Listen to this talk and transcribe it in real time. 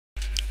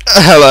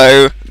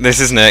Hello,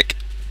 this is Nick.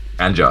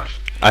 And Josh.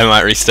 I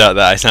might restart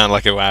that, I sound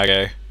like a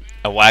waggo.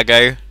 A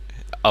waggo?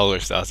 I'll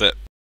restart it.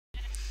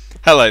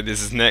 Hello,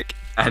 this is Nick.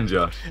 And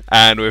Josh.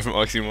 And we're from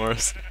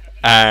Oxymoras.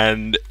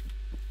 And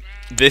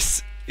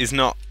this is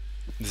not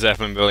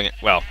zeppelin building.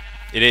 Well,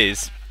 it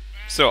is.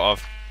 Sort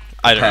of.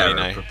 I don't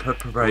really know.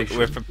 Preparation.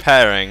 We're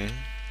preparing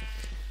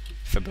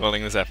for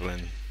building the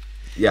zeppelin.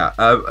 Yeah,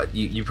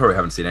 you probably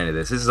haven't seen any of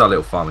this. This is our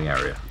little farming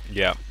area.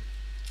 Yeah.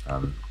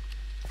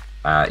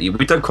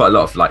 We've done quite a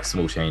lot of like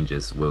small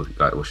changes. We'll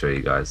show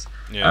you guys.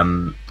 Yeah.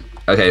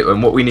 Okay,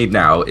 and what we need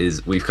now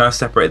is we've kind of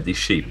separated these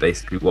sheep.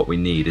 Basically, what we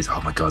need is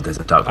oh my god, there's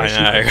a dark grey sheep.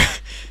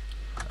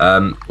 I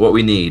know. What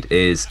we need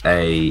is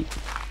a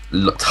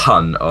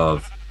ton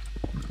of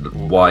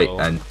white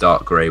and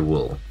dark grey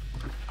wool.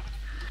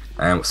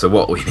 So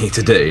what we need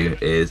to do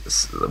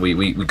is we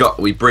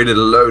breeded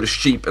a load of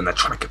sheep and they're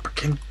trying to get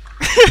back in.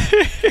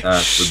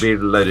 We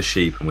breeded a load of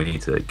sheep and we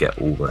need to get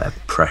all their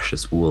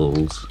precious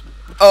wools.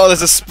 Oh,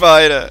 there's a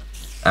spider.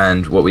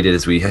 And what we did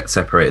is we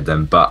separated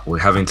them, but we're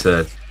having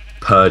to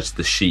purge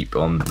the sheep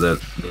on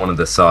one of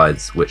the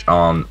sides, which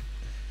aren't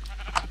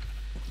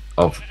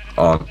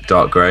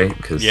dark grey,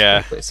 because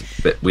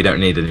we don't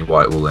need any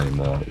white wool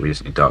anymore. We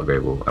just need dark grey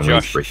wool. And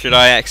Josh, should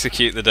I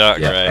execute the dark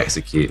grey? Yeah,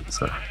 execute.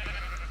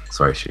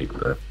 Sorry, sheep,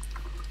 but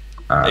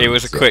it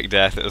was a quick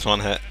death. It was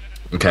one hit.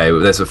 Okay,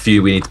 well, there's a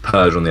few we need to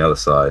purge on the other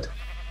side.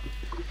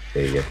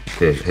 Here you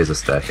go. Here's a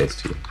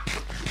staircase to you.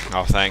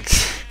 Oh,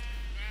 thanks.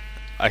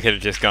 I could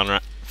have just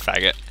gone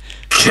faggot.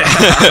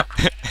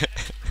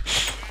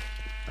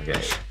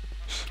 Okay.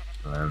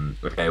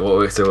 Okay.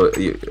 We'll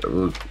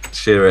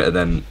shear it and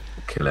then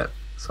kill it.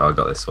 So I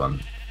got this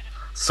one.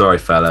 Sorry,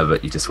 fella,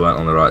 but you just weren't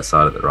on the right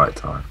side at the right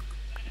time.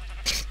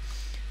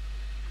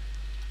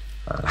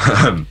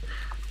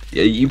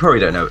 Yeah, you probably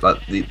don't know.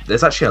 Like,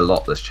 there's actually a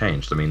lot that's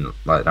changed. I mean,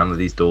 like none of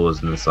these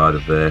doors on the side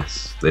of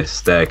this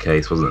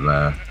staircase wasn't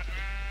there.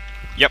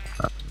 Yep.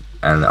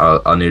 And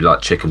our new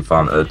like chicken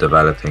farm that are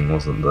developing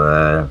wasn't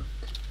there.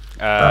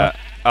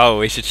 Oh,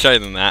 we should show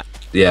them that.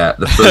 Yeah,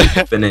 the fully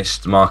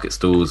finished market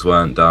stalls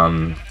weren't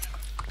done.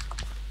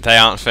 They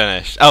aren't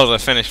finished. Oh, they're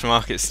finished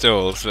market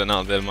stalls, but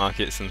not the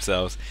markets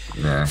themselves.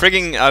 Yeah.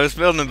 Frigging, I was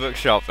building a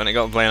bookshop and it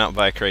got blown up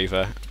by a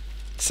creeper.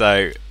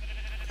 So,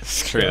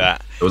 screw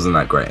that. It wasn't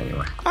that great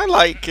anyway. I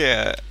like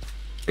it.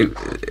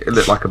 It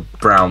looked like a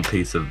brown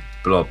piece of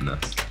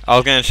blobness. I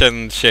was going to show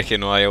them the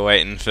chicken while you're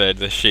waiting for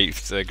the sheep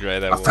to grow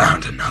their wool. I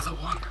found another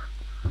one.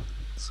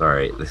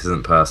 Sorry, this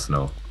isn't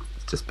personal.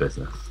 It's just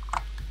business.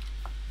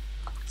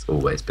 It's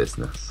always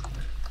business.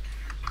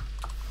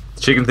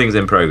 The chicken thing's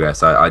in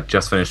progress. I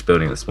just finished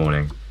building it this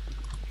morning.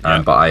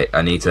 But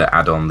I need to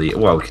add on the...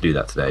 Well, we could do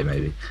that today,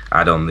 maybe.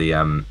 Add on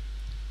the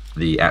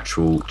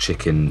actual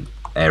chicken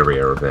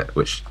area of it,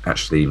 which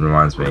actually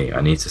reminds me,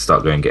 I need to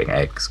start going and getting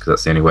eggs, because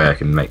that's the only way I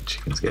can make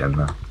chickens get in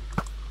there.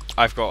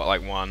 I've got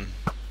like one.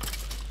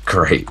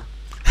 Great.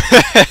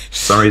 For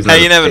some reason,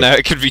 hey, you never know,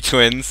 it could be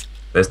twins.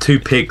 There's 2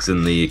 pigs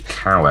in the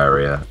cow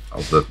area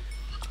of the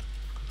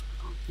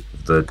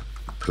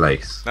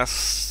place.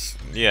 That's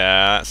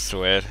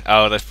weird.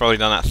 Oh, they've probably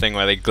done that thing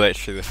where they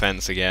glitch through the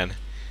fence again.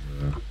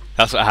 Yeah.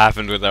 That's what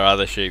happened with our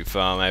other sheep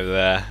farm over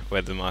there,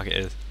 where the market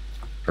is.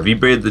 Have you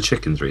bred the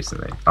chickens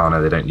recently? Oh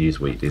no, they don't use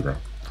wheat, do they?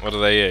 What do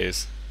they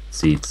use?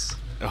 Seeds.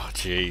 Oh,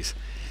 jeez.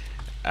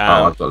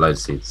 I've got loads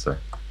of seeds, so.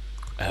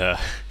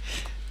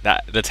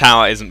 The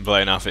tower isn't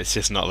blown up, it's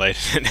just not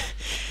loaded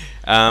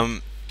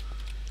in.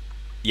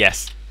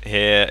 Yes,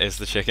 here is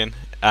the chicken,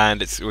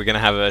 and we're gonna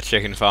have a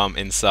chicken farm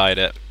inside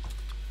it,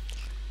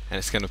 and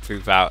it's gonna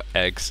poop out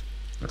eggs.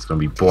 It's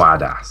gonna be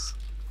badass.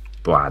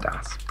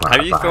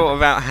 Have you thought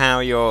about how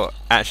you're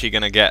actually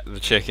gonna get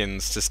the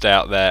chickens to stay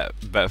out there,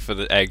 but for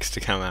the eggs to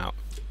come out?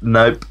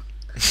 Nope.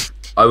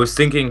 I was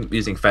thinking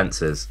using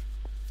fences.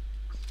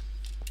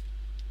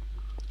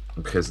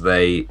 Because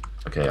they...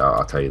 Okay,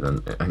 I'll tell you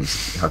then. I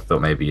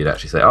thought maybe you'd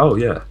actually say, oh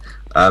yeah.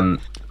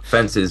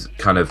 Fences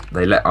kind of,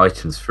 they let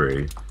items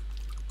through,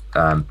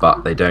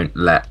 but they don't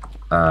let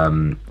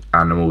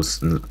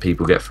animals and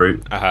people get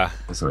fruit.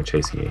 There's someone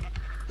chasing you.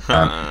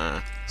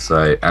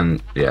 So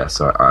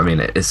I mean,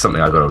 it's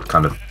something I've got to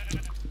kind of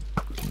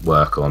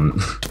work on.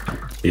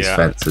 These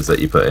fences that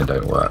you put in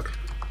don't work.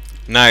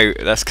 No,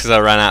 that's because I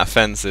ran out of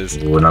fences.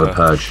 Ooh, another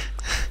purge.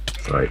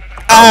 Sorry.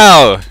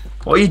 Ow!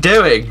 What are you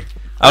doing?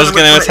 I was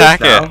going to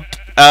attack it.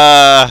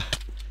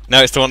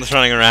 No, it's the one that's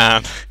running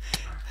around.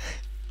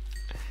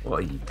 What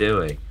are you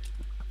doing?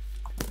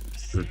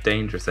 This is a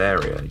dangerous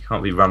area. You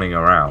can't be running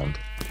around.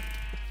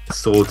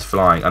 Swords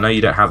flying. I know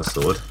you don't have a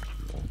sword.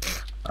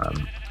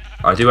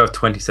 I do have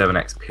 27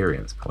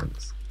 experience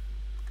points.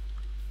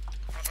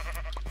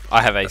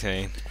 I have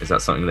 18. Is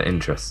that something that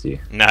interests you?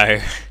 No.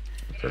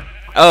 Okay.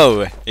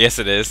 Oh, yes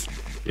it is.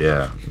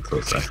 Yeah, I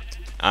thought so.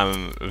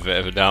 I'm a bit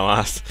of a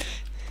dumbass.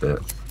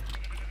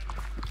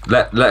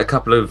 Let a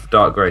couple of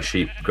dark grey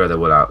sheep grow their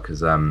wool out,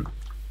 because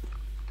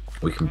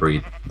we can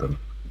breed them.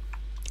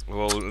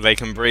 Well, they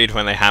can breed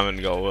when they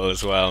haven't got wool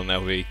as well, and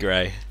they'll be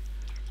grey.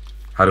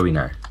 How do we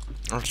know?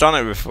 I've done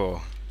it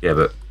before. Yeah,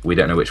 but we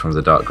don't know which one's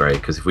a dark grey,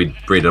 because if we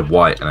breed a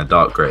white and a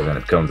dark grey, then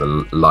it becomes a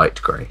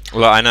light grey.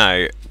 Well, I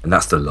know, And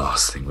that's the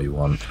last thing we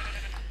want.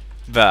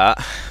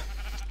 but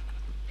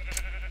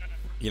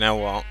you know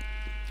what?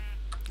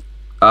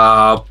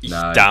 Oh, You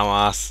no.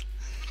 dumbass.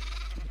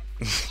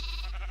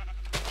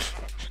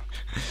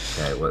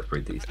 Okay, let's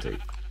breed these two.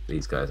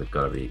 These guys have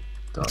got to be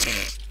dark.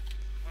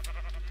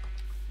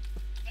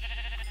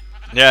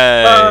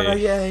 Yay! Oh,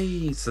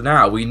 yay! So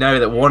now we know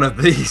that one of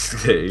these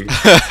two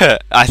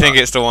I think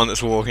it's the one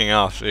that's walking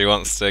off who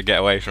wants to get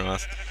away from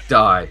us.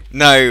 die.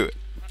 No,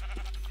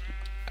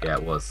 Yeah,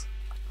 it was.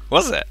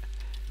 was it?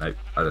 Nope,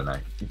 I don't know.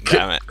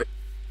 Damn it.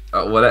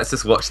 Well, let's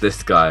just watch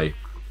this guy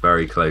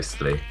very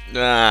closely.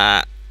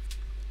 Ah,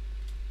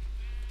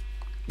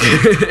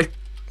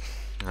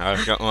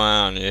 I've got my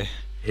eye on you.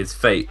 His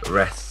fate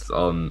rests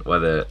on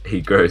whether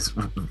he grows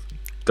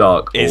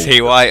dark. Is or...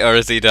 he white or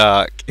is he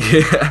dark?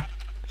 Yeah.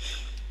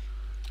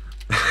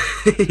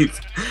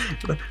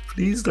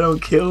 Please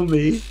don't kill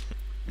me.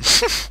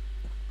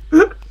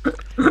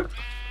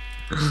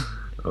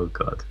 Oh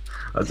god.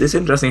 It's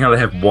interesting how they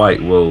have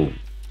white wool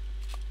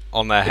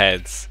On their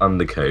heads.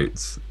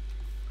 undercoats.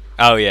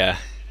 Oh yeah,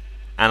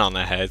 and on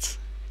their heads.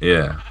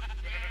 Yeah.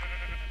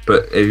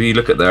 But if you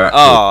look at their actual...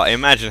 Oh,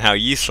 imagine how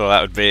useful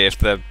that would be if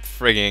the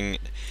frigging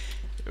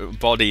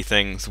body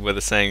things were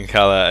the same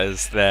colour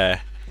as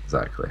their...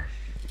 Exactly.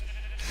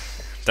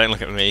 Don't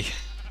look at me.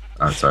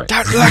 I'm sorry.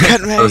 Don't look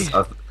at me!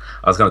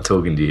 I was kind of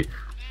talking to you.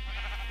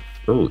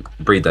 Oh,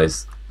 breed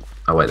those.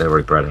 Oh wait, they're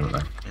already bred, aren't they?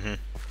 Mhm.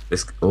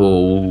 This.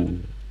 Oh.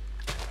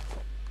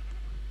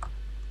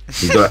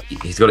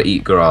 He's got to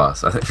eat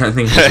grass. I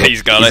think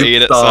He's gotta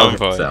eat at some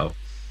point. himself.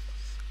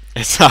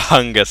 It's a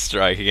hunger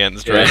strike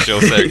against Yeah.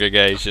 racial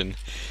segregation.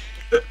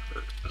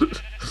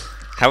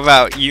 How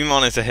about you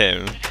monitor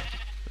him?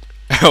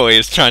 Oh, he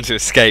was trying to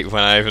escape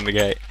when I opened the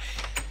gate.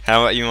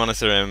 How about you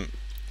monitor him,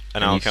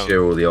 and I'll And you come.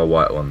 shear all the old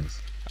white ones.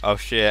 I'll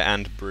shear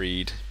and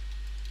breed.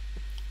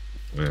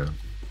 Yeah.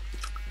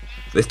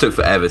 This took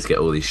forever to get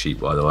all these sheep,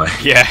 by the way.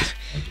 Yeah,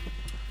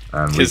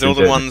 We've because been all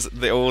the doing-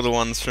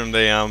 ones from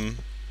the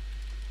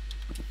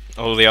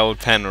all the old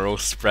pen are all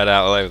spread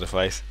out all over the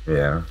place.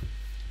 Yeah.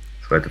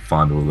 So I had to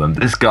find all of them.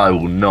 This guy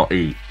will not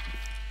eat.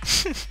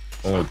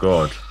 Oh my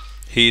god.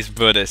 He's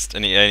Buddhist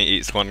and he only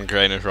eats 1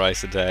 grain of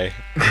rice a day.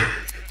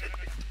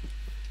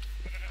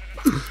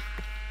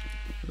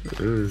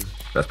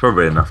 That's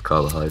probably enough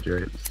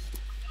carbohydrates.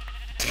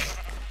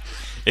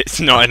 It's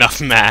not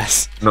enough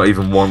mass. Not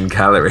even 1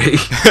 calorie.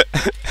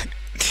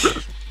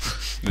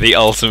 The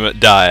ultimate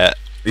diet.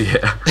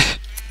 Yeah.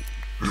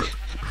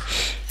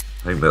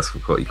 I think that's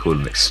what you call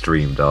an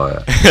extreme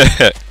diet.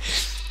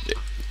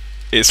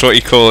 It's what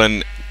you call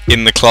an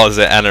in the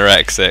closet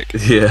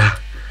anorexic. Yeah.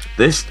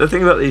 The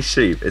thing about these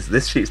sheep is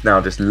this sheep's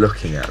now just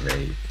looking at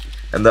me,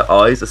 and their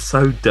eyes are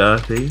so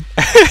dirty.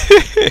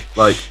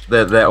 Like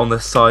they're on the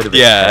side of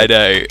its Yeah, I head.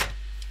 know.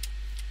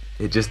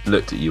 It just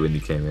looked at you when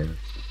you came in.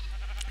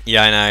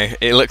 Yeah, I know.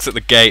 It looks at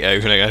the gate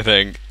opening, I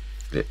think.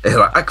 It's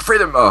like, I can free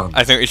them on.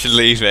 I think we should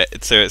leave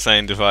it to its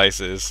own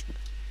devices.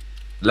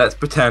 Let's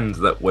pretend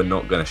that we're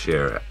not going to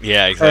shear it.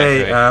 Yeah,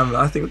 exactly. Hey,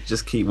 I think we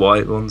just keep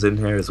white ones in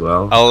here as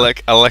well. I'll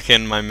look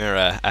in my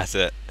mirror at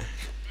it.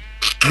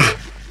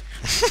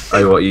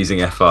 Oh, what, using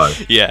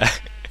F5? Yeah.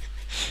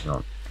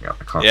 No,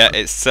 I can't. Yeah,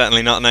 it's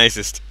certainly not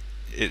noticed.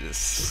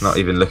 It's not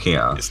even looking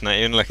at us. It's not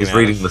even looking It's at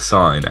reading us. the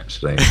sign,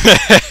 actually.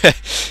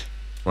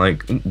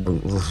 Like,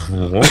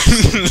 what?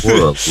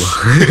 Whoa.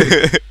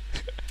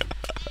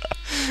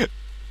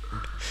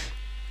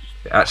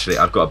 Actually,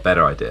 I've got a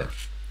better idea.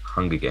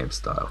 Hunger Games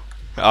style.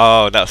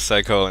 Oh, that's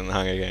so cool in the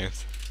Hunger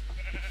Games.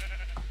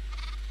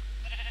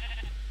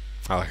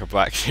 I like a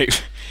black sheep.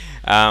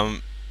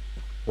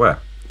 Where?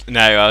 No,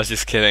 I was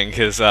just kidding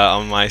because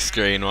on my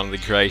screen one of the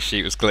grey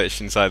sheep was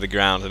glitched inside the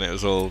ground and it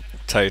was all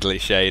totally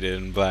shaded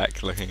and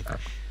black looking.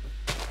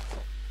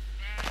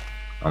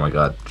 Oh my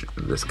god,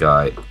 this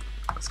guy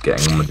is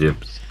getting on my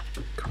dibs.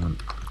 Come on.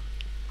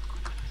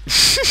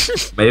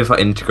 Maybe if I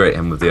integrate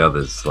him with the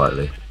others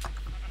slightly.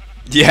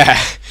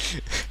 Yeah.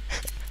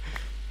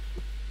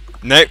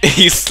 Nope,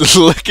 he's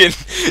looking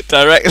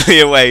directly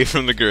away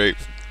from the group.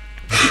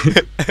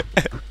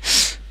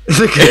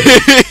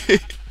 Okay.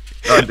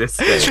 On this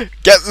thing.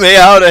 Get me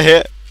out of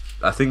here!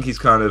 I think he's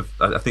kind of.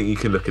 I think you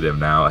can look at him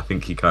now. I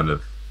think he kind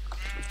of.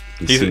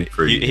 He's seen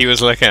through you. He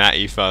was looking at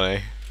you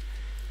funny.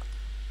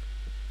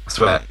 I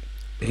swear.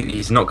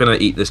 He's not going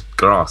to eat this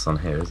grass on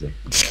here, is he?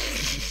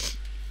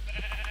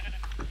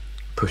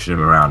 Pushing him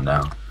around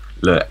now.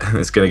 Look,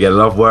 it's going to get a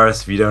lot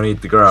worse if you don't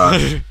eat the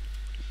grass.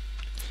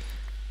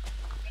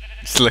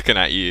 Just looking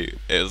at you,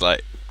 it was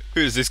like,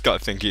 who does this guy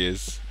think he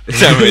is?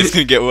 Tell me it's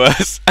gonna get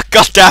worse.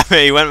 God damn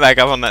it, he went back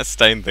up on that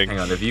stone thing. Hang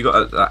on, have you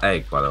got that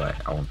egg, by the way?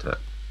 I want it.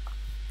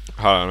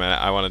 Hold on a minute,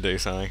 I want to do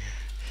something.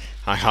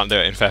 I can't do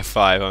it in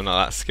F5, I'm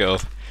not that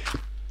skilled.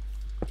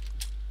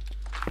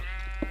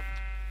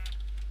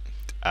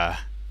 There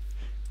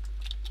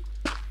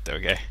we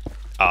go.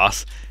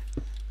 Arse.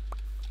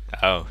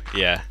 Oh,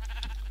 yeah.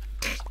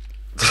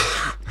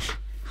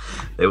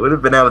 It would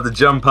have been able to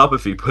jump up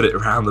if you put it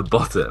around the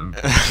bottom.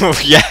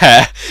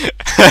 Yeah.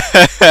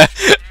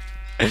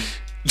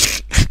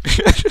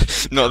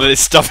 Not that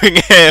it's stopping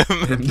him.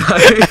 No.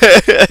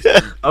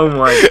 Oh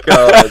my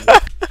god.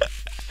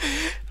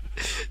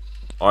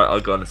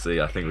 I honestly,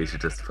 I think we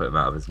should just put him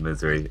out of his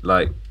misery.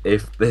 Like,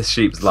 if this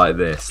sheep's like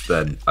this,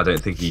 then I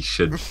don't think he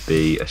should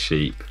be a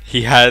sheep.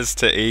 He has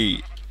to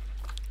eat.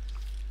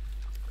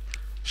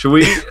 Should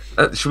we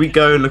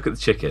go and look at the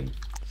chicken?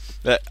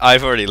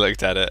 I've already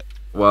looked at it.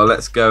 Well,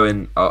 let's go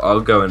and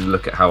I'll go and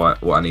look at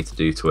what I need to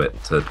do to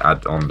it to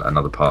add on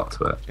another part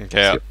to it.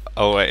 Okay,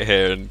 I'll wait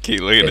here and keep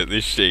looking at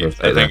this sheep.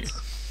 I think,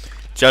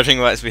 judging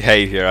by its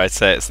behaviour, I'd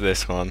say it's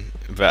this one,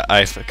 but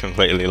I've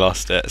completely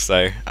lost it,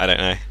 so I don't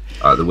know.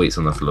 The wheat's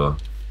on the floor.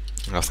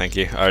 Oh, thank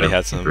you. I already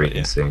had some.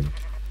 Breeding scene.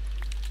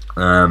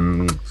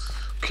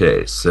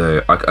 Okay,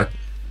 so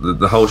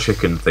the whole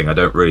chicken thing, I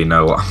don't really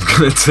know what I'm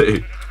gonna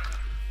do.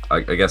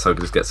 I guess I'll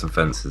just get some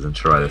fences and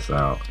try this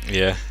out.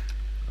 Yeah.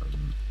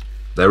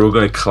 They're all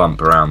going to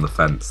clump around the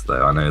fence,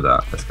 though. I know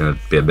that. It's going to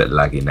be a bit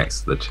laggy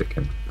next to the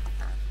chicken.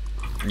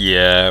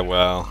 Yeah,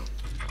 well.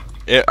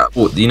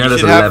 Well, you know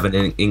there's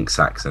 11 ink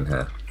sacs in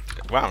here.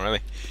 Wow, really?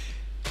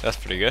 That's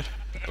pretty good.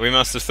 We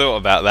must have thought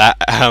about that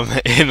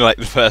in like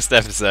the first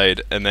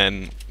episode and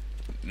then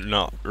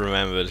not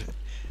remembered.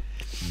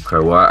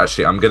 Okay, well,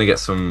 actually, I'm going to get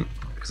some,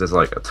 because there's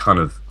like a ton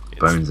of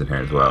bones in here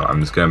as well. I'm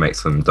just going to make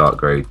some dark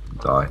grey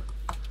dye.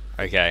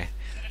 Okay.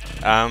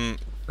 And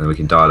then we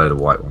can dye a load of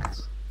white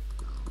ones.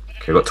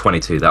 Okay, I've got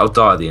 22. That'll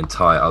dye the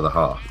entire other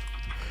half.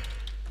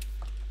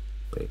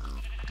 Wait.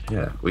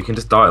 Yeah, we can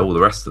just dye all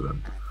the rest of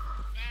them.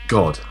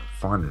 God,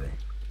 finally.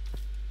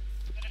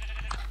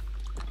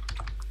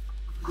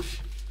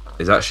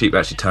 Is that sheep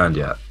actually turned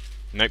yet?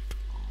 Nope.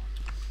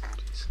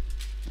 Jeez.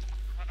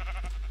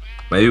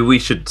 Maybe we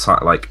should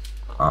like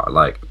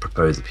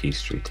propose a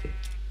peace treaty.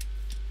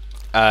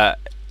 Here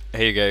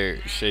you go,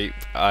 sheep.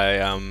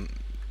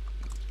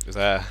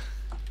 There.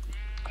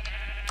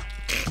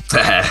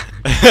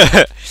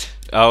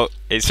 Oh,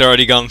 it's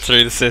already gone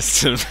through the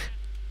system.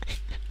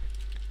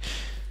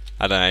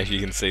 I don't know if you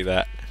can see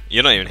that.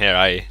 You're not even here,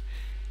 are you?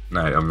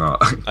 No, I'm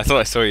not. I thought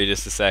I saw you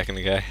just a second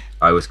ago.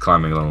 I was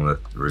climbing along the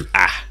roof.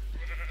 Ah.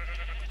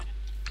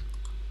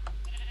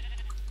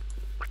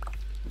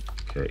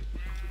 Okay.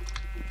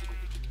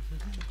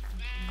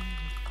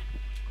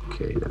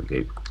 Okay, there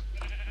we go.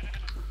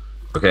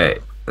 Okay,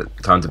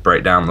 time to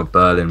break down the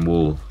Berlin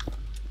Wall.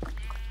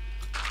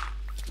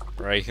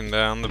 Breaking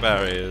down the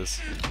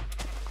barriers.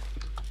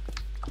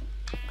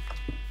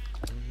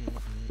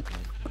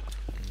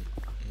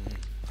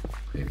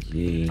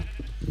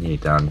 Nearly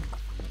done.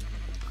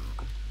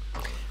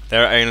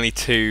 There are only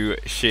 2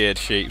 sheared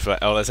sheep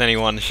left. Oh, there's only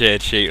 1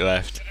 sheared sheep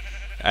left.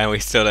 And we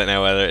still don't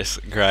know whether it's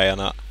grey or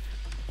not.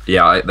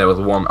 Yeah, there was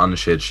 1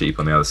 unsheared sheep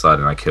on the other side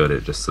and I killed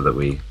it just so that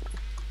we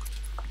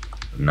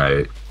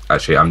know.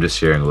 Actually, I'm just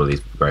shearing all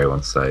these grey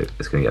ones, so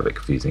it's going to get a bit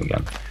confusing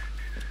again.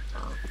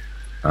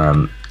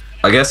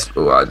 I guess,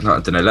 well, I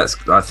don't know,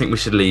 I think we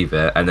should leave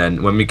it, and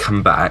then when we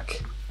come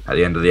back at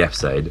the end of the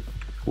episode,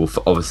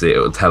 obviously it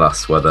will tell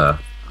us whether,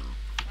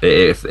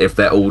 if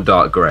they're all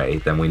dark grey,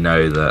 then we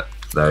know that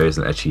there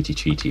isn't a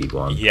cheaty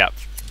one. Yep.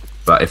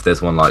 But if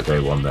there's one light grey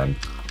one, then,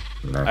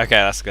 you know. Okay,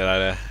 that's a good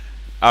idea.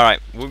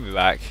 Alright, we'll be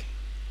back.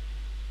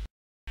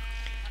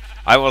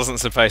 I wasn't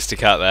supposed to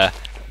cut there.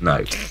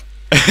 No.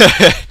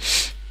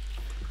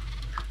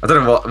 I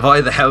don't know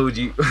why the hell would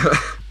you...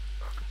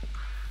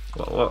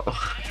 what?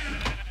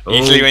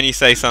 Usually when you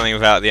say something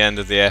about the end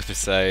of the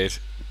episode...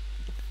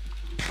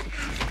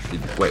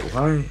 Wait,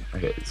 why?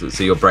 Okay,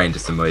 so your brain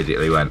just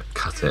immediately went,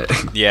 cut it.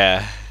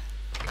 Yeah.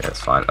 Okay,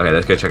 that's fine. Okay,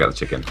 let's go check out the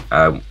chicken.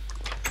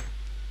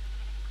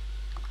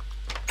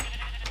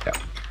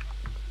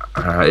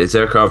 Yeah. Is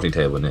there a crafting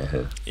table near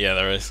here? Yeah,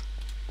 there is.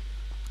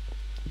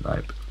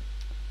 Nope.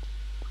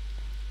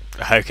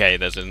 Okay,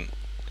 there isn't.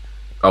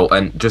 Oh,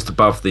 and just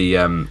above the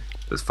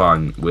it's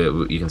fine.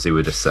 You can see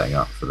we're just setting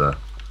up for the.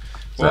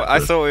 Well, I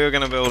thought we were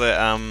going to build it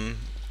on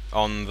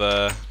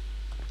the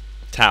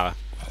tower,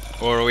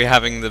 or are we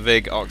having the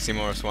big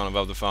Oxymoras one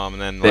above the farm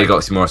and then? Big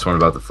Oxymoras one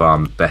above the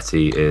farm.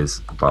 Betty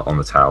is on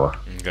the tower.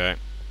 Okay.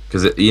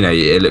 Because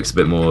it looks a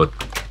bit more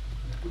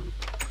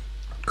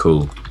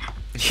cool.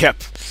 Yep.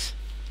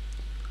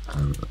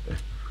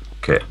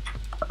 Okay.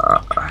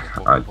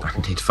 I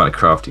need to find a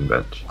crafting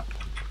bench.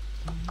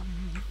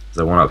 Is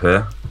there one up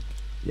here?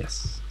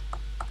 Yes.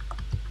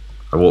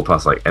 I walk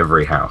past like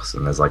every house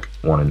and there's like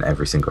one in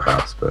every single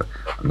house, but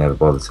I've never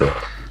bothered to.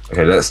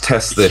 Okay, let's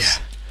test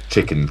this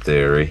chicken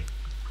theory.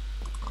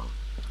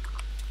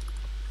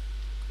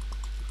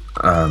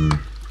 Do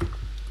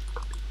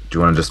you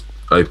want to just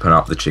open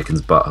up the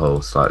chicken's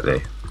butthole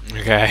slightly?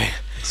 Okay.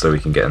 So we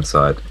can get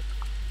inside.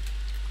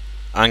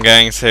 I'm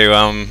going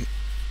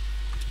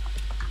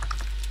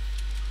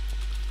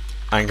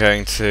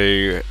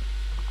to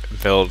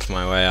build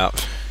my way up.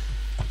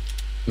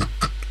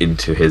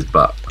 Into his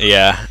butt.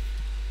 Yeah.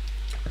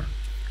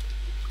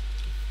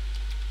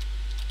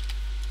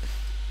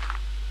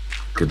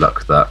 Good luck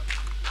with that.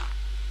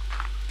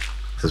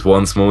 This is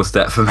one small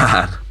step for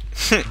man.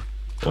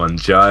 One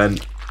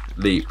giant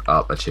leap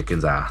up a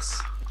chicken's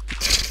ass.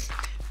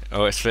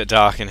 Oh, it's a bit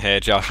dark in here,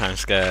 Josh. I'm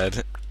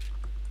scared.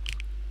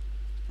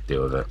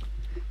 Deal with it.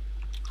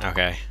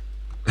 Okay.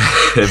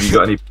 Have you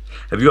got any?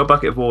 Have you got a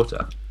bucket of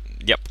water?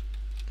 Yep.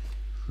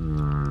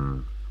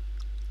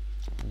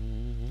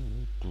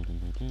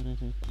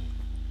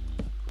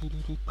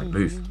 Like,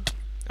 move.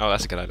 Oh,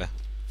 that's a good idea.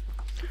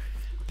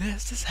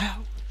 This is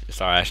how.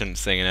 Sorry, I shouldn't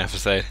sing an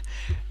episode.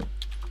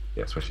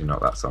 Yeah, especially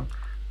not that song.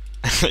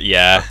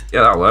 Yeah.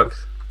 Yeah, that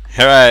works.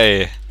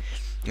 Hooray!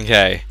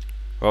 Okay.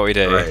 What we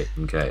do? Right.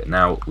 Okay.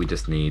 Now we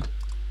just need.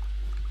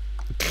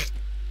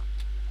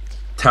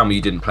 Tell me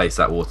you didn't place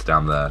that water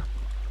down there.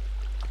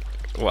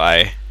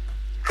 Why?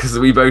 Because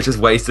we both just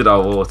wasted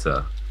our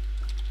water.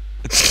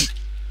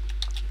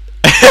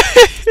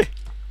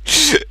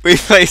 We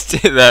placed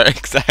it there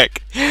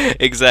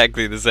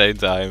exactly the same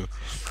time.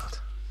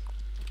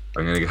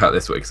 I'm gonna go out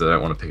this way because I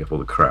don't want to pick up all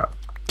the crap.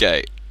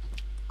 Okay.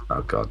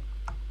 Oh god.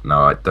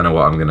 No, I don't know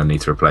what I'm gonna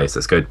need to replace.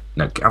 Let's go.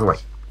 No, get out of the way.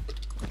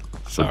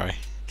 Sorry.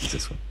 It's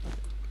this one.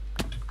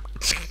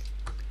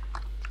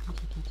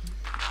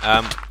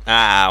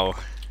 Ow.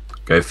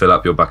 Go fill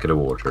up your bucket of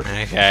water.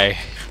 Okay.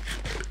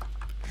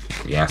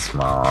 Yes,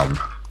 Mom.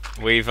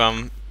 We've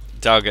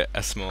dug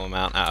a small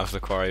amount out of the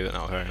quarry, but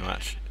not very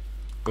much.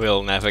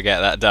 We'll never get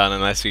that done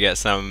unless we get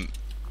some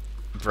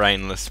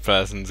brainless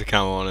person to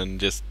come on and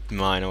just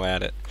mine away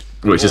at it.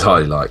 Which is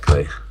highly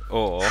likely.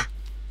 Or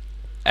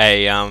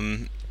a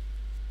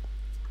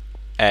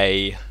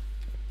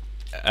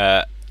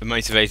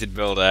motivated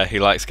builder who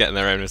likes getting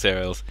their own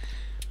materials.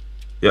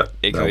 Yep.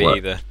 It could be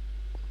either.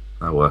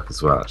 That'll work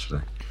as well,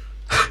 actually.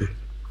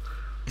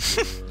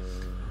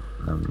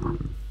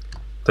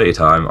 Take your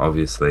time,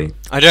 obviously.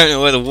 I don't know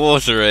where the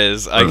water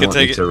is. I could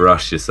take it to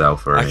rush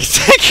yourself, or I could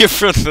take it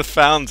from the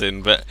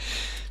fountain, but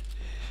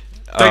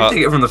don't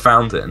take it from the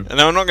fountain.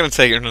 No, I'm not going to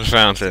take it from the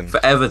fountain.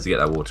 Forever to get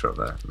that water up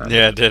there. No.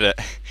 Yeah, did it.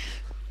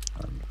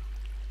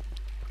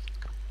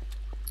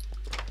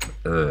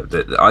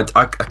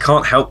 I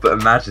can't help but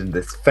imagine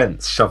this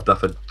fence shoved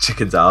up a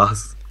chicken's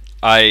ass.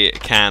 I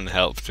can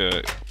help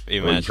to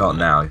imagine. Well, you can't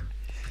now.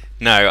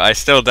 No, I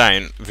still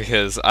don't,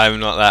 because I'm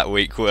not that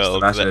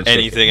weak-willed that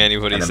anything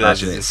anybody says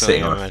imagine is it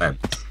something sitting on I a imagine.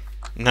 fence.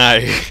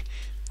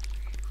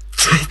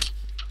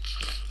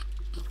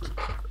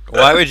 No.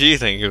 Why would you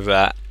think of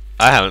that?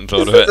 I haven't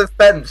thought of it. There's a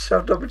fence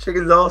shoved up a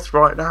chicken's ass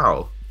right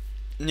now.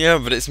 Yeah,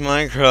 but it's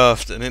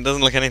Minecraft, and it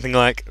doesn't look anything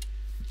like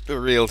a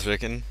real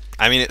chicken.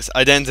 I mean, it's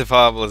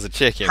identifiable as a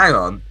chicken. Hang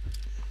on.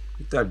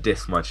 Don't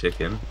diss my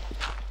chicken.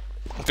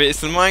 But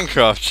it's the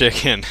Minecraft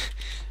chicken.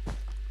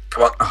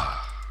 Come on. Oh.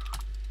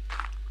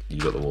 You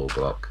got the wall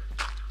block.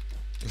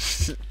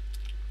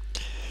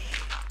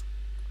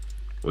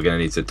 We're gonna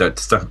need to don't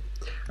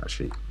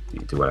actually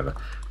you do whatever.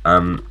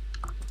 Kind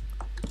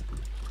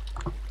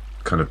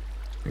of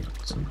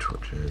some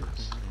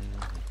torches.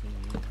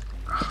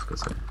 Oh,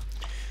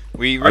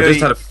 We really... I just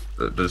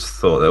had just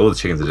thought that all the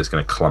chickens are just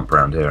gonna clump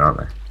around here, aren't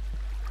they?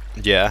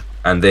 Yeah.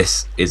 And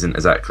this isn't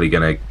exactly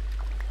gonna.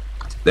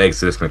 The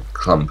eggs are just gonna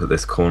clump at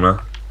this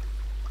corner.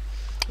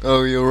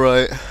 Oh, you're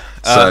right.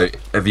 So,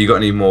 have you got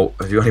any more?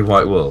 Have you got any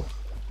white wool?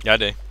 Yeah, I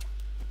do.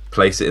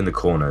 Place it in the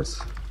corners.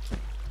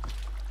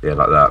 Yeah,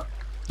 like that.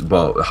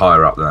 Well,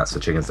 higher up than that, so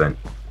chickens don't.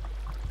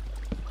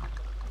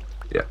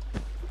 Yeah.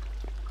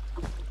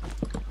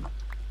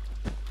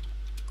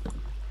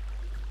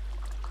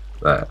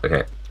 There.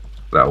 Okay,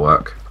 that'll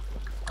work.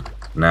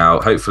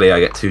 Now, hopefully, I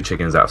get 2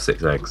 chickens out of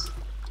 6 eggs.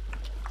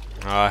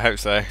 Oh, I hope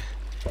so.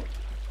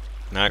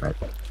 No. Nope.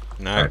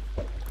 No. Nope.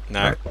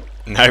 No. Nope.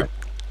 No. Nope.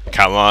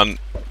 Come on.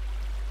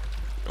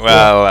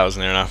 Well, that was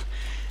near enough.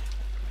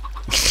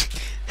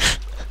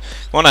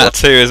 1 out of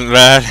 2 isn't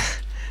bad.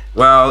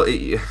 Well, what are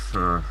you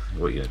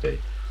gonna do?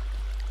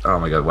 Oh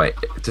my god! Wait,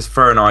 just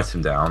throw an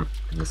item down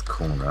in this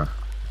corner.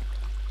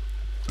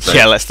 So,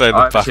 yeah, let's throw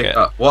the bucket.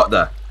 What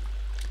the?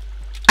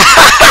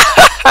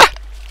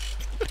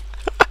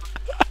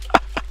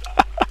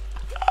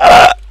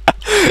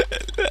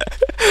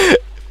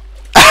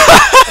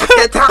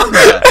 Get down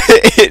there!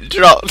 It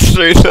dropped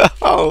through the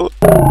hole.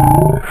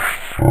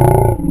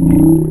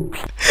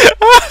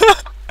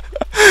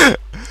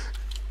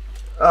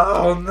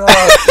 Oh no!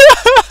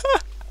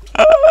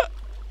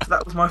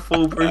 That was my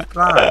foolproof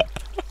plan.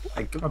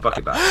 Hey, give my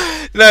bucket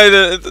back.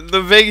 No,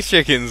 the big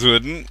chickens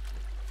wouldn't.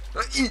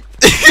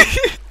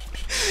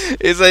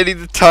 It's only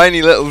the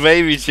tiny little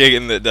baby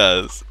chicken that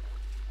does.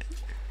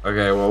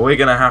 Okay, well we're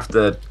gonna have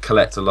to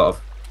collect a lot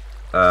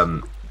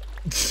of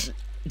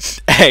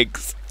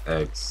Eggs.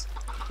 eggs.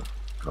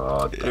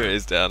 God. Here it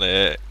is down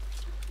here.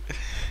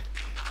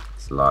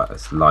 It's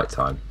light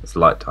time. It's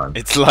light time.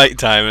 It's light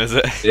time, is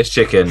it? This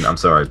chicken, I'm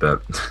sorry,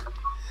 but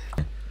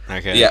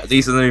Okay. yeah,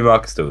 these are the new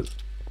market stalls.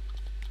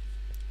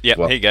 Yep,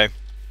 What? here you go.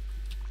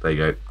 There you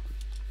go.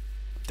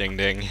 Ding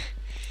ding.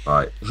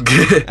 Right.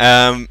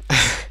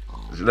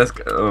 Let's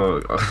go. Oh,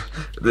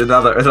 the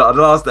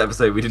last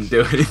episode we didn't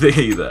do anything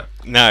either.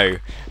 No,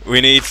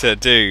 we need to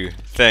do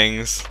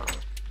things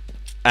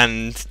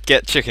and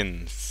get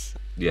chickens.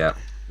 Yeah.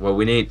 Well,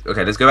 we need.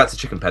 Okay, let's go back to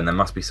chicken pen. There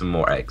must be some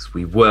more eggs.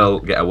 We will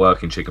get a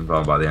working chicken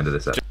farm by the end of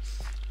this episode.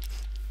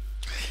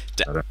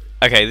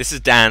 Okay, this is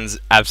Dan's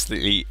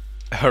absolutely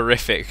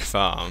horrific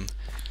farm,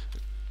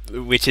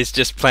 which is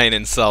just plain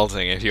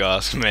insulting, if you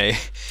ask me.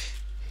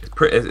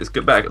 It's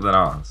good better than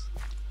ours.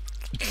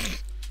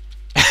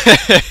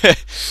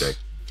 Okay.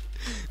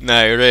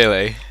 No,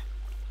 really.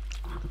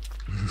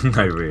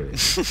 No, really.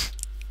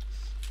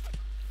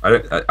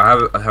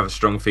 I have a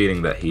strong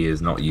feeling that he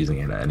is not using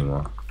it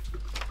anymore.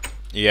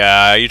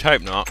 Yeah, you'd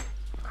hope not.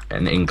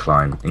 An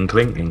incline.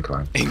 Incline?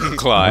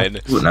 Incline.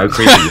 Ooh, no,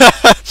 creepy.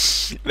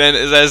 Then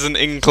there's an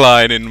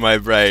incline in my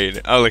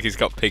brain. Oh, look, he's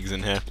got pigs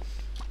in here.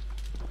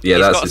 Yeah,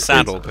 He's that's got a his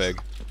saddle food pig.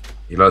 source.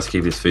 He likes to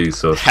keep his food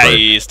source. Hey,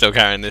 he's still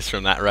carrying this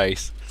from that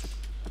race.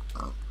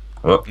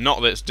 What?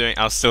 Not that it's doing.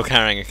 I was still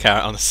carrying a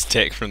carrot on a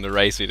stick from the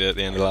race we did at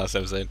the end of the last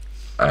episode.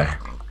 Oh.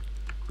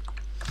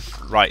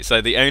 Right,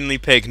 so the only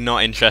pig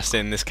not interested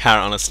in this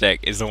carrot on a stick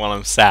is the one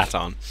I'm sat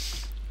on.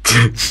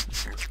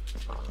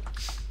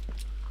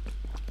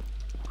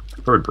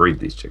 Probably breed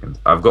these chickens.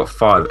 I've got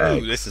 5 Ooh,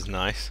 eggs. this is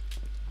nice.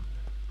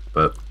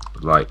 But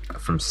like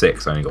from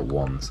 6, I only got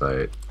 1.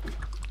 So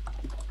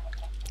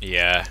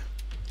Yeah.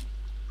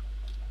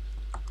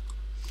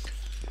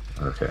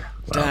 okay.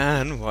 Well.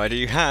 Dan, why do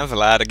you have a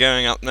ladder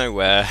going up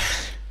nowhere?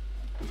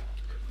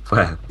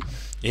 Where?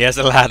 He has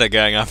a ladder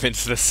going up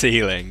into the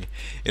ceiling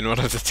in one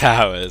of the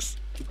towers.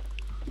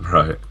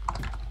 Right.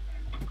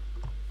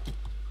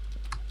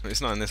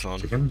 It's not in this one.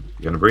 Chicken?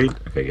 You gonna breed?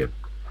 Okay, good.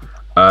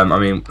 I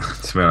mean,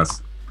 to be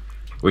honest,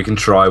 we can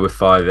try with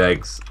 5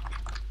 eggs.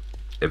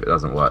 If it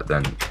doesn't work,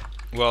 then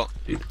Well,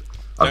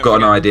 I've got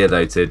an idea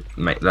though to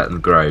let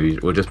them grow.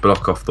 We'll just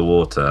block off the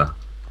water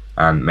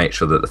and make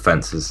sure that the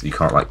fences, you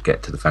can't like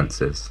get to the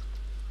fences.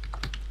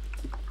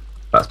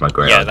 That's my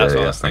great idea. yeah, that's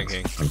what I was thanks.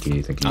 thinking. Thank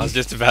you, thank you. I was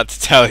just about to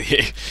tell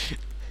you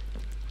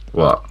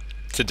What?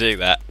 to do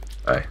that.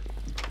 Oh.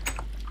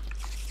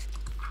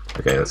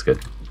 Okay, that's good.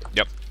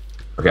 Yep.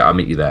 Okay, I'll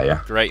meet you there,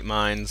 yeah? Great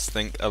minds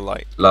think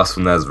alike. Last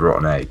one there's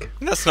rotten egg.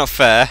 That's not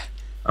fair.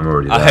 I'm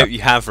already there. I hope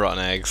you have rotten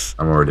eggs.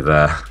 I'm already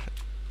there.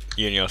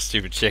 You and your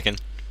stupid chicken.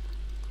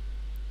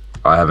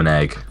 I have an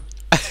egg.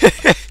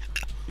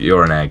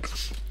 You're an egg.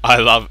 I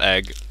love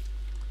egg.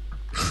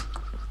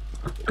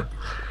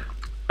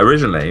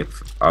 Originally,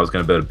 I was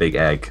going to build a big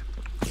egg.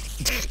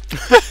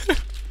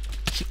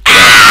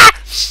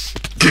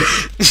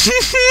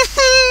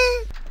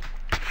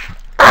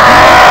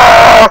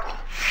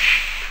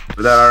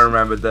 But then I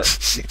remembered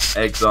that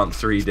eggs aren't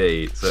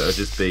 3D, so it would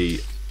just be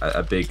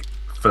a big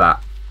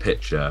flat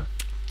picture.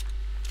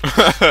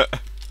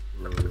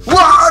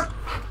 What?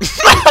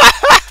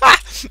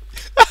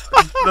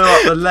 Blew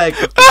up the leg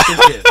of the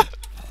chicken.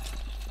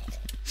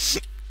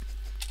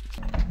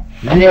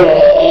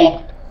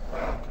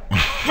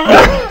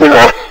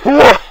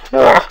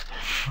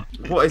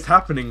 What is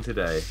happening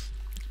today?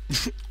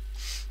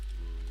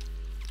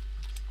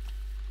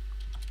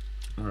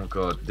 Oh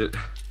god, did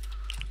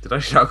I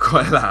shout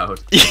quite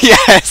loud?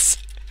 Yes!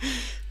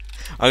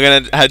 I'm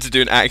gonna have to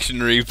do an action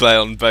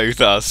replay on both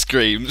our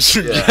screams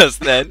from just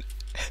then.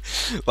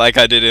 Like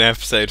I did in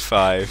episode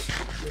 5.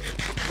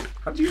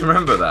 How do you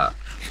remember that?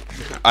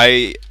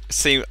 I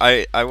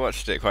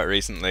watched it quite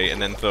recently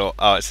and then thought,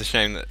 oh, it's a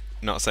shame that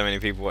not so many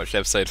people watched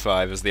episode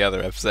 5 as the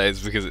other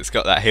episodes because it's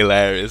got that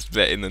hilarious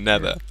bit in the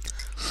nether.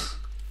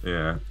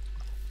 Yeah.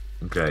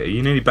 Okay, are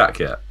you nearly back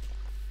yet?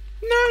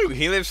 No,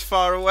 he lives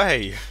far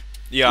away.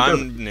 Yeah, He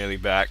I'm nearly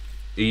back.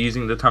 Are you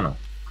using the tunnel?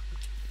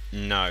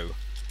 No.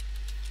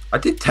 I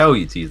did tell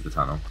you to use the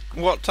tunnel.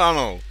 What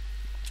tunnel?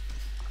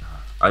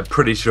 I'm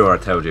pretty sure I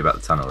told you about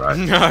the tunnel, right?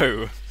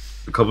 No.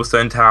 The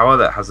cobblestone tower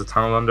that has a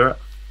tunnel under it?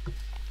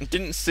 I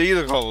didn't see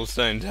the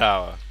cobblestone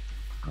tower.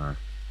 No.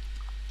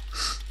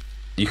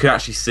 You can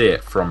actually see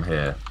it from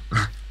here.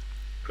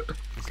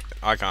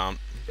 I can't.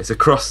 It's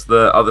across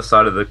the other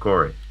side of the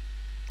quarry.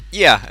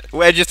 Yeah,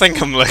 where do you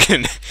think I'm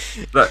looking?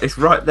 Look, it's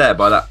right there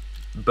by that,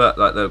 but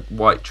like the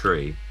white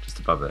tree just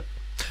above it.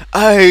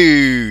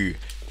 Oh!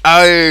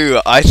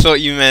 Oh, I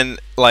thought you meant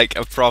like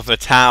a proper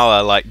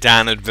tower, like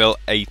Dan had built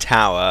a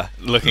tower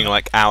looking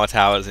like our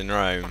towers in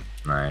Rome.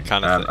 No.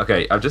 Kind of thing.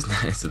 Okay, I've just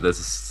noticed that there's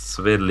a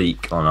severe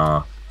leak on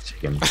our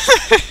chicken.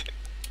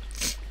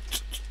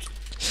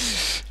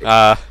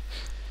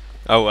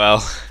 Oh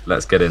well.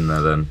 Let's get in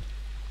there then.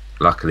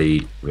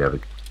 Luckily, we have a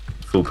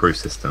foolproof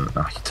system.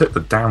 Oh, you took the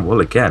damn wool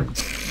again.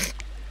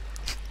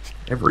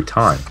 Every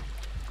time.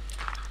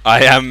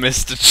 I am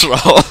Mr.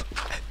 Troll.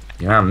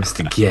 Yeah, I'm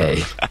Mr.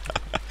 Gay.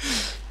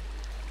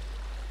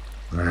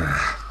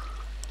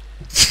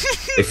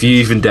 If you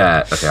even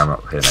dare. Okay, I'm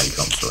not here now. You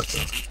can't select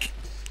it.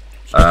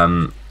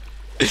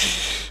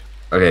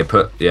 Okay,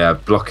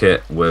 block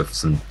it with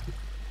some.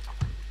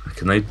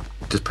 Can they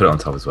just put it on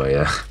top as well?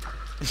 Yeah.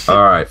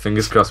 All right.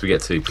 Fingers crossed we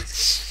get 2.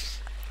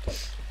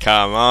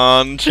 Come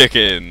on,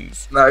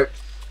 chickens. No.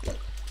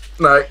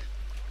 No.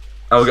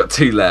 Oh, we got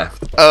 2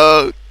 left.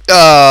 Oh,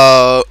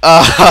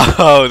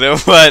 there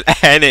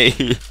weren't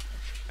any.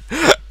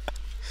 Oh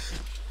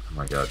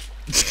my god.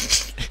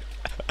 Is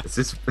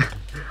this?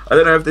 I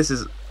don't know if this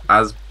is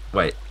as.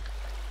 Wait.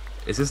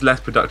 Is this less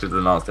productive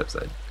than last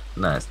episode?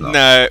 No, it's not.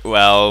 No,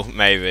 well,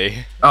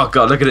 maybe. Oh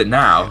god, look at it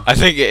now. I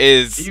think it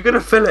Are is. you gonna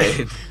fill it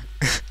in?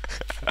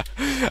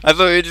 I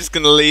thought we were just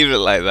gonna leave it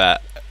like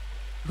that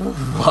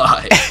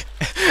Why?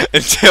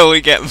 until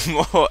we get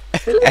more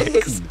Fill it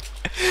eggs. in.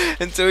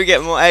 Until we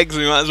get more eggs,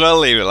 we might as well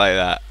leave it like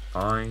that.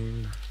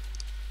 Fine.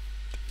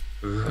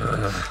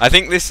 I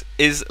think this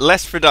is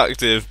less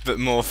productive but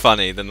more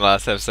funny than the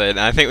last episode, and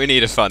I think we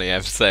need a funny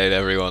episode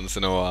every once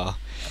in a while.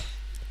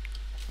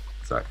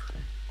 Exactly.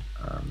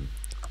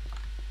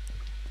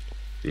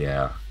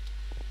 Yeah.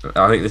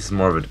 I think this is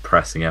more of a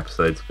depressing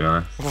episode, to be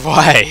honest.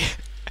 Why?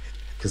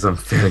 Because I'm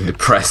feeling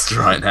depressed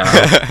right now.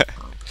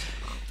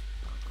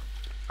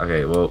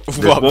 Okay, well, there's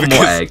What, one more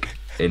because- egg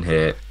in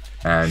here,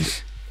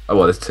 and oh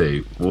well, there's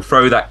two. We'll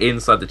throw that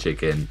inside the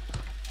chicken,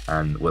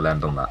 and we'll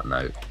end on that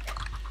note.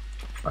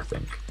 I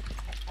think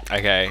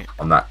Okay.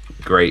 on that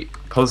great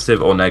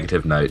positive or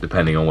negative note,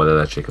 depending on whether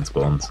they're chicken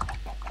spawns.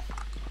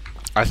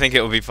 I think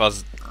it will be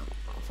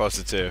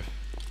positive,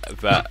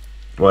 but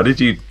Why did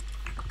you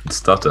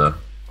stutter?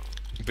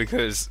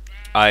 because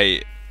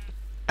I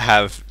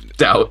have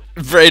Doubt.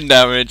 brain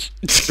damage.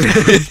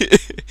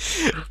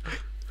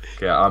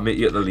 Okay, I'll meet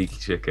you at the leaky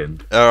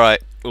chicken.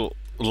 Alright,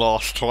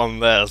 last one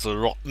there's a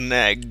rotten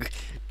egg.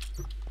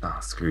 Ah,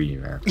 screw you,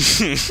 man.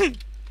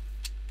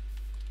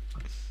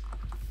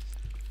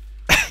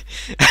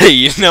 Hey,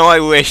 you know I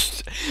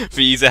wished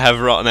for you to have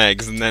rotten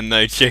eggs and then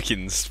no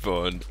chickens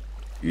spawned.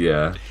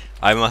 Yeah.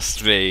 I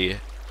must be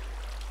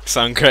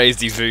some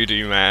crazy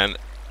voodoo man.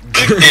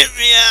 Hit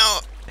me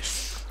out!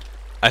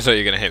 I thought you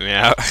were gonna hit me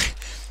out.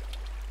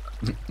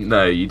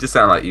 No, you just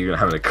sound like you're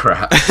having a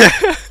crap.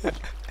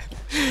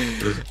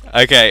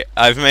 Okay,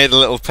 I've made a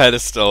little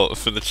pedestal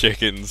for the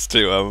chickens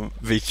to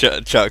be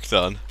chucked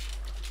on.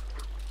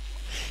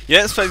 You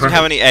don't suppose we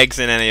have any eggs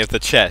in any of the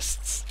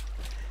chests?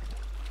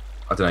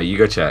 I don't know. You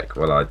go check.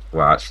 Well,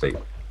 actually,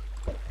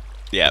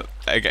 Yeah.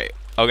 Okay,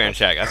 I'll go and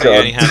check. I think we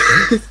only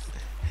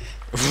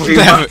have. we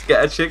must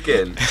get a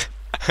chicken,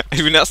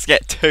 We must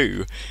get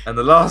 2. and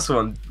the last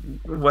one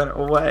went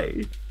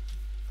away.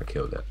 I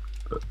killed it.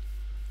 But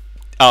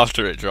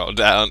After it dropped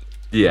down.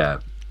 yeah.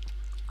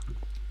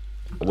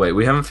 Wait,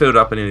 we haven't filled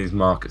up any of these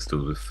market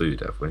stalls with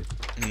food, have we?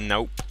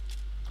 Nope.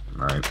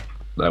 No.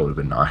 That would have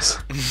been nice.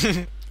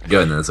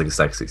 Go in there. It's like a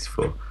stack of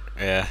 64.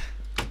 Yeah.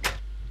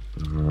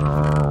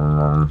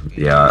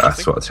 Yeah,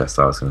 that's what the chest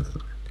I was going to.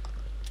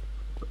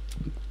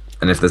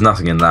 And if there's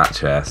nothing in that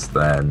chest,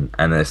 then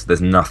if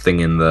there's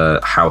nothing in the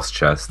house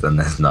chest, then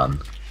there's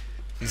none.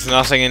 There's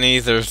nothing in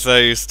either of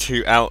those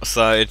 2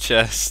 outside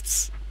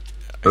chests.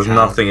 There's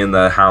nothing in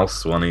the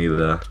house one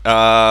either.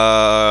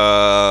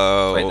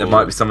 Oh. Wait, there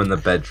might be some in the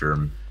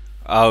bedroom.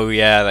 Oh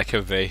yeah, that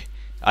could be.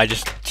 I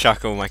just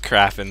chuck all my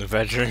crap in the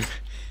bedroom.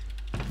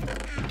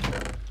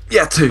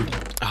 Yeah, 2.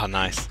 Oh,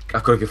 nice.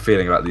 I've got a good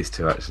feeling about these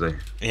 2 actually.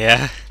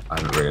 Yeah. I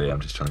haven't really.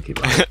 I'm just trying to keep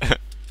it.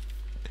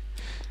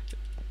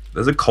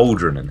 There's a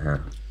cauldron in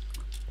here,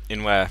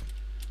 In where?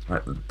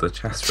 like the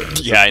chest room.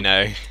 Yeah, I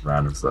know.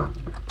 Random stuff.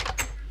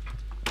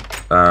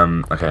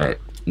 Okay.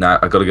 Now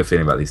I got a good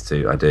feeling about these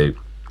 2. I do.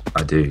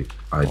 Got a good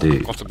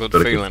Got a feeling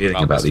good feeling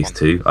about about this these one.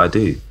 2. I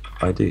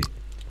do.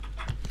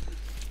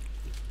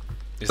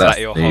 Is That's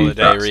that your the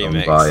holiday rap song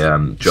remix?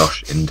 by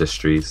Josh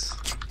Industries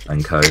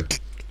and Co.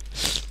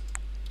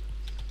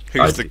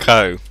 Who's the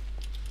co?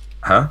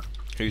 Huh?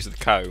 Who's the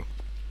co?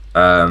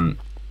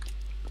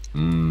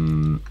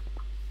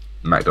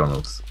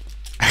 McDonald's.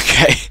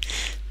 Okay.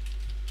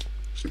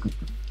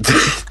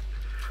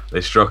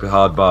 They struck a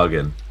hard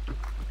bargain.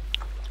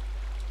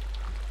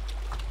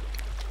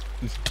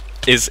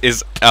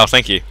 Oh,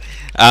 thank you.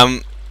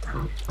 One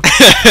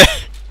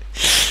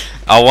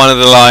of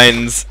the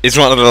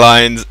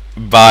lines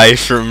buy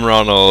from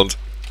Ronald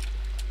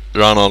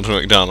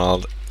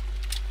McDonald.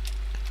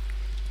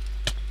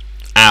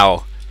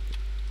 Ow.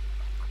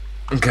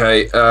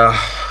 Okay.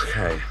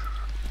 Okay.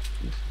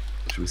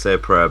 Should we say a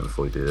prayer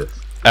before we do this?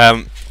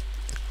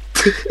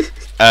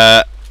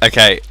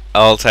 Okay,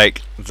 I'll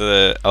take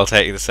the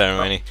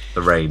ceremony.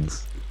 The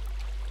rains.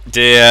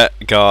 Dear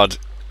God,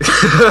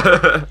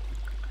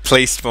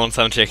 please spawn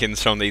some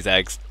chickens from these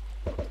eggs.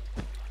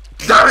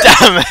 Damn it!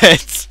 Damn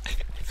it!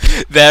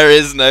 There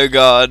is no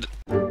God.